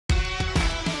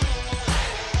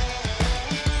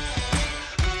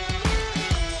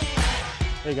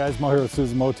Hey guys, Mo here with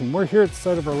Susan Mo Team. We're here at the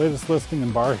site of our latest listing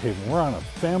in Barrhaven. We're on a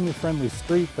family-friendly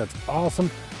street that's awesome.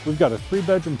 We've got a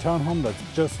 3-bedroom townhome that's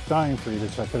just dying for you to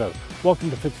check it out. Welcome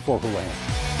to 54 Houlahan.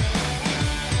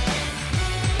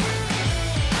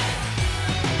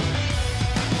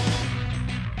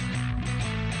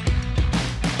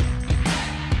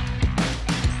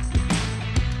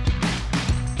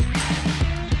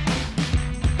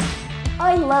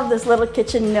 I love this little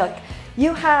kitchen nook.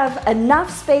 You have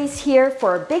enough space here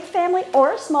for a big family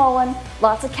or a small one,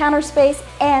 lots of counter space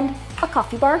and a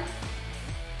coffee bar.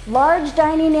 Large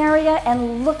dining area,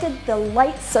 and look at the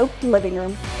light-soaked living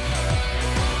room.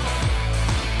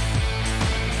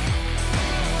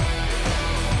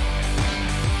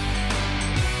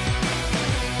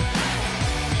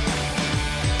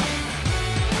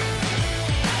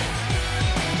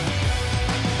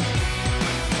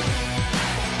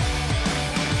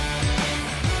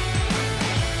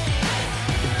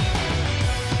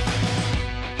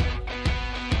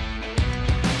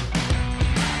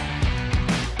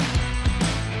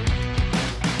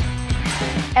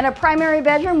 And a primary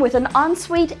bedroom with an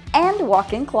ensuite and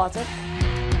walk-in closet.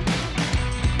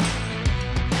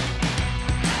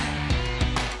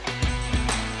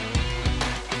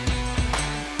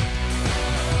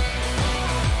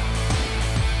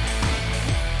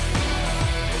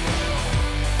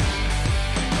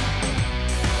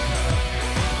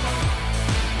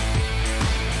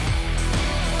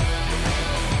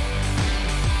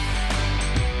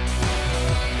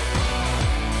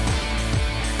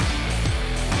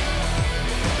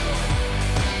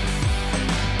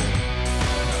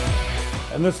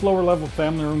 And this lower level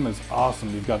family room is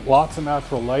awesome. You've got lots of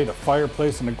natural light, a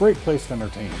fireplace, and a great place to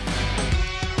entertain.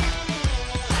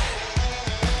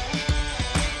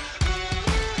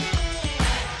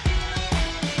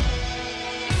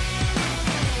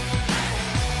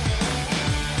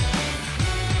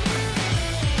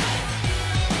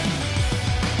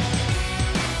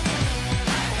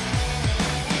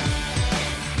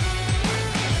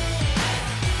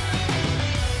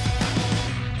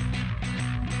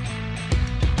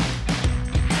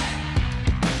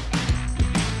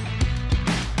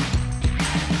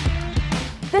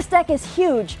 This deck is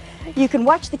huge. You can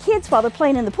watch the kids while they're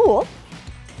playing in the pool.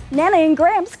 Nana and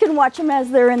Gramps can watch them as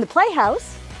they're in the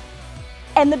playhouse.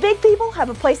 And the big people have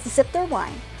a place to sip their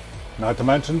wine. Not to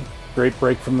mention, great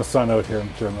break from the sun out here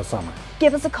during the summer.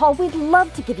 Give us a call. We'd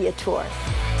love to give you a tour.